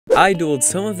I dueled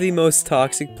some of the most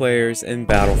toxic players in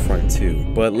Battlefront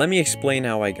 2, but let me explain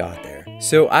how I got there.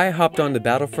 So I hopped on to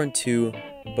Battlefront 2,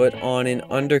 but on an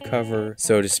undercover,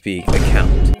 so to speak,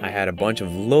 account. I had a bunch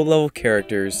of low-level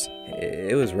characters.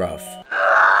 It was rough.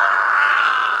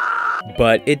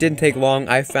 But it didn't take long.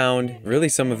 I found really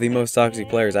some of the most toxic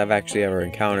players I've actually ever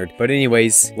encountered. But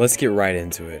anyways, let's get right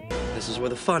into it. This is where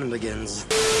the fun begins.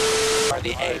 I'm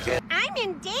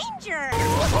in danger!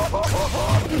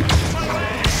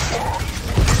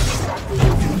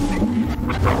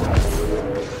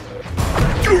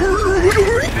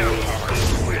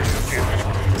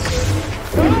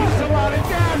 That's a lot of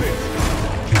damage!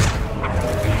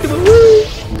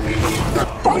 A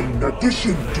fine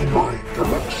addition to my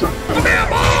collection.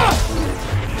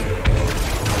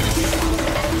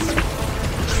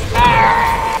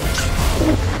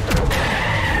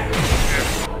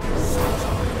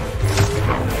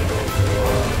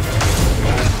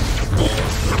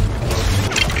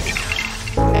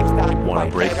 Want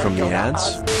a break from the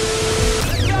ads?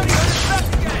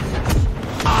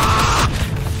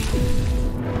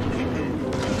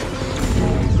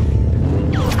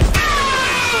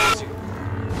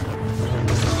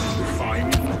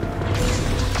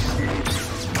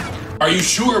 Are you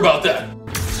sure about that?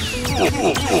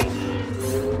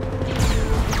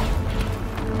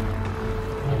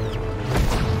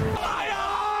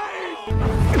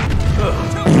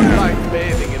 Like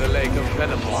bathing in a lake of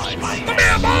venom flies.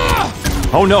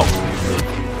 Oh no!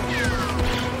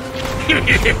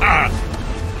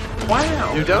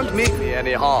 Wow! You don't mean me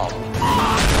any harm.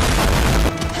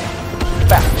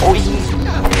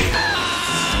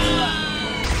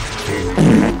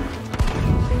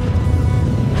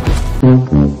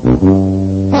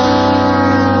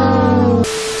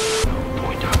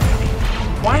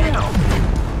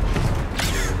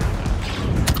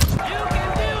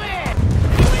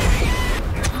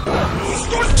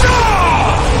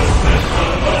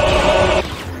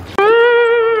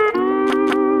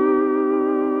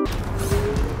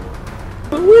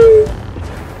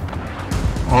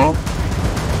 Huh?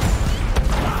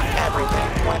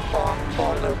 Everything went wrong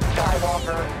for Luke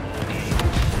Skywalker.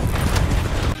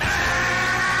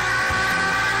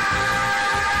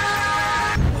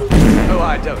 Oh,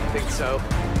 I don't think so.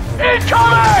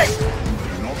 Incoming!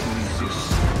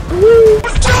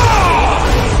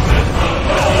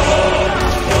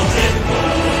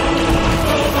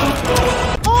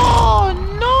 Oh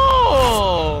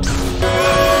no!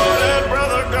 Let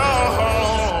brother go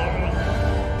home.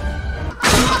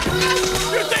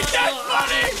 You think that's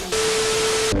funny?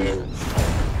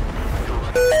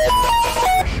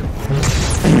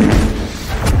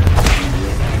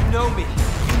 You know me.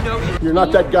 You know me. You're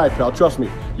not that guy, pal. Trust me.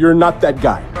 You're not that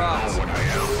guy.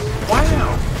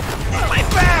 Wow! My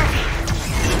back!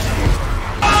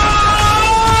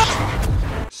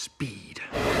 Speed.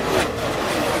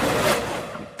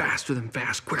 I'm faster than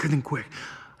fast, quicker than quick.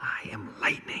 I am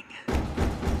lightning.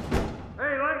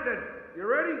 Hey, Lightning, you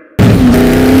ready?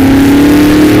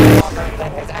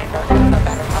 His anger got the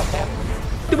better of him.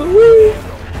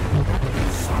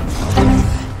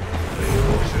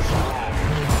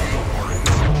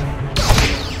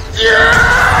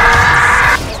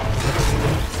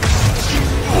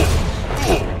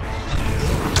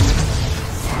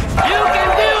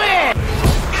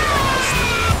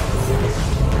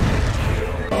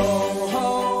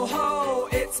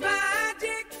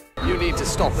 You need to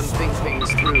stop and think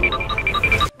things through.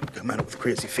 Got a man with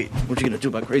crazy feet. What you gonna do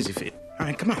about crazy feet? All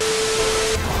right, come on.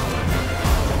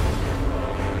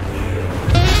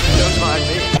 Don't mind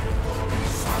me.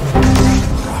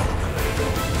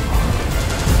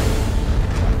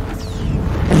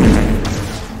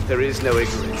 There is no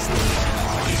ignorance.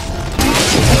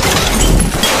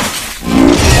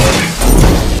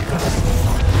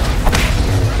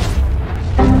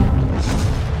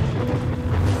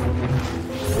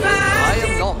 I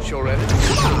am not your enemy.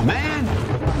 Come on, man.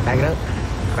 Back it up.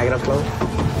 Back it up slow.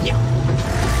 Yeah.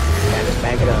 Yeah, just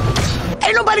back it up.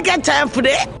 Ain't nobody got time for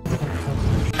that.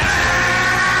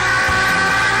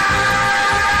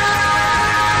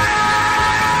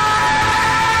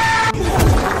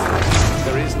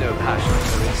 There is no passion.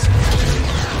 There is.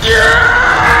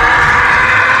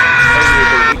 Only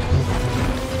the weak.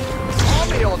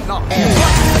 Army or not.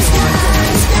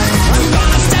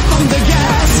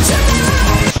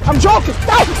 I'm joking.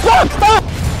 Stop! Stop! Stop!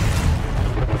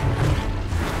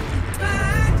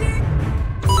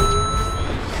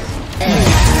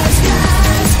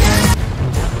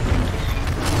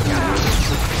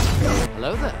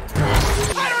 Hello there.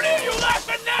 I don't hear you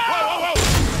laughing now!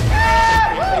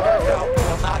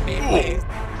 Will not be pleased.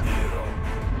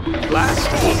 Blast.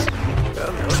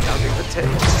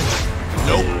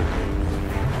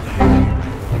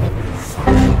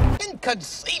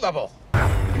 Inconceivable!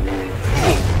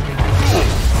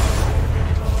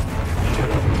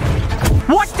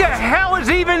 What the hell is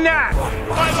even that?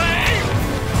 My leg!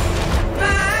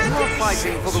 You're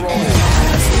fighting for the role.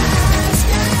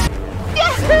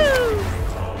 Yahoo!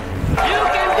 You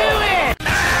can do it!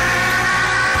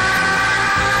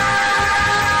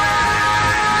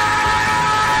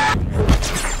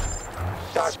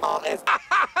 Darth Maul is...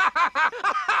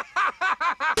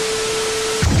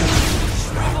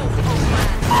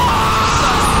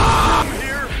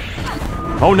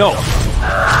 Oh no!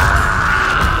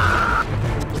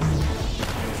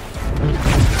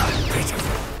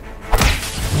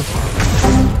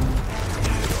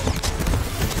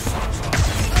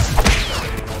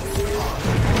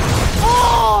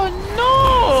 Oh no!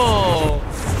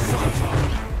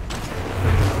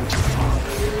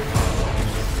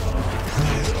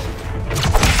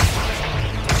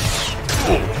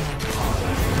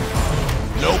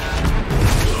 Nope.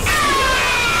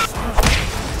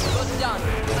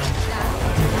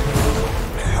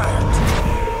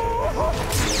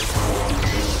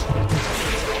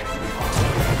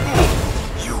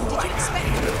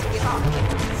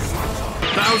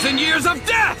 1,000 years of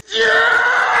death!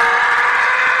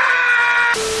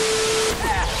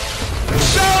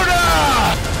 Soda!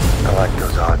 I like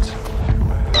those odds.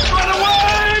 Run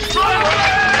away! Run away! Run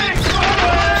away!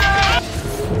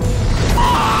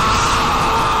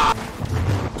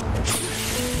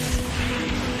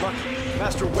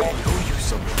 Master Wayne, owe you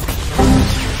something.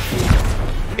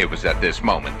 It was at this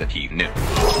moment that he knew.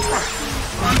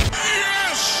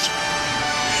 Yes!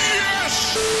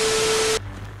 Yes!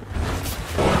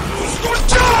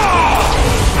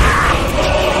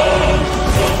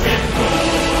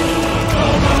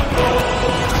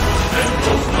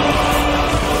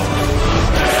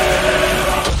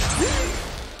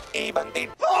 Even the...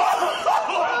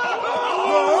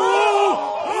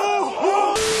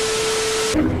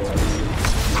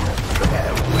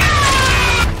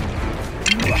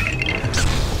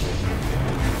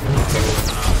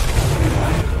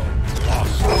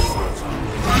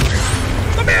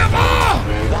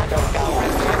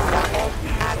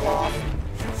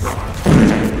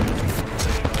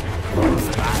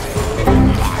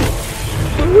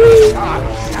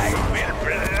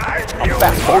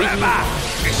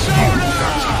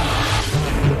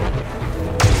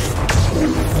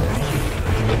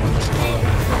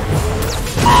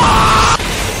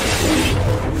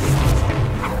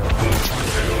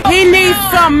 He needs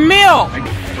some milk!